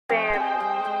band.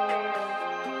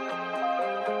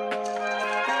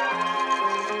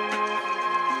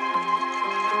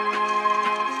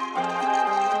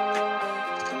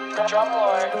 Drum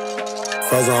lord.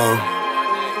 Fuzz on.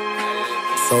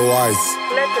 So ice.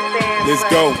 Let the band Let's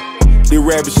play. go. This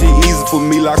rapping shit easy for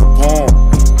me like a poem.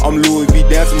 I'm Louis V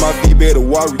dancing my feet, better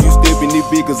warrior. You stepping this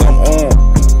big cause I'm on.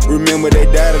 Remember they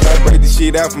died as I break the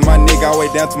shit out from my nigga all the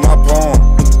way down to my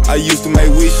palm. I used to make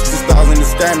wishes to stars in the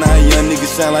sky, now a young nigga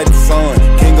shine like the sun.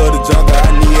 Can't go to jungle, I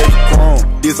need every chrome.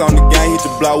 This on the gang, hit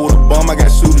the block with a bum. I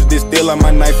got shooters that still like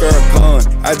my knife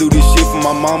Farrakhan. I do this shit for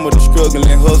my mama, the struggle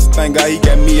and hustle. Thank God he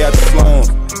got me out the slums.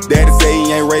 Daddy say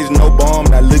he ain't raising no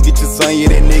bomb. Now look at your son,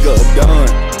 yeah, that nigga a done.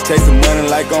 Chasing money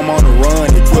like I'm on the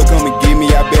run. If truck come and get me,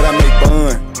 I bet I make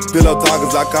fun. Pillow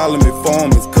talkers, I call them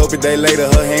informants. Couple days later,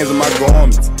 her hands in my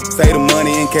garments. Say the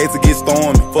money in case it gets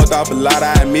stormy. Fucked off a lot,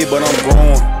 I admit, but I'm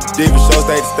growing. Different shows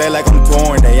stay like I'm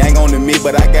touring. They ain't on to me,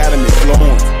 but I got them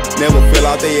influence. Never feel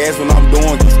out they ass when I'm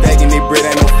doing. Keep stacking their bread,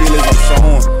 ain't no feelings I'm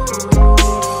showing.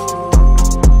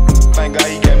 Thank God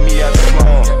he got me out the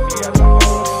slum.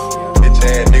 Bitch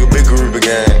ass nigga, big group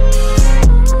gang.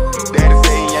 Daddy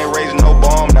say he ain't raising no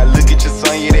bomb. Now look at your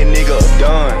son, yeah, that nigga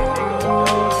done.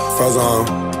 Fuzz on.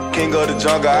 King of the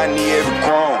jungle, I need every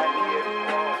chrome.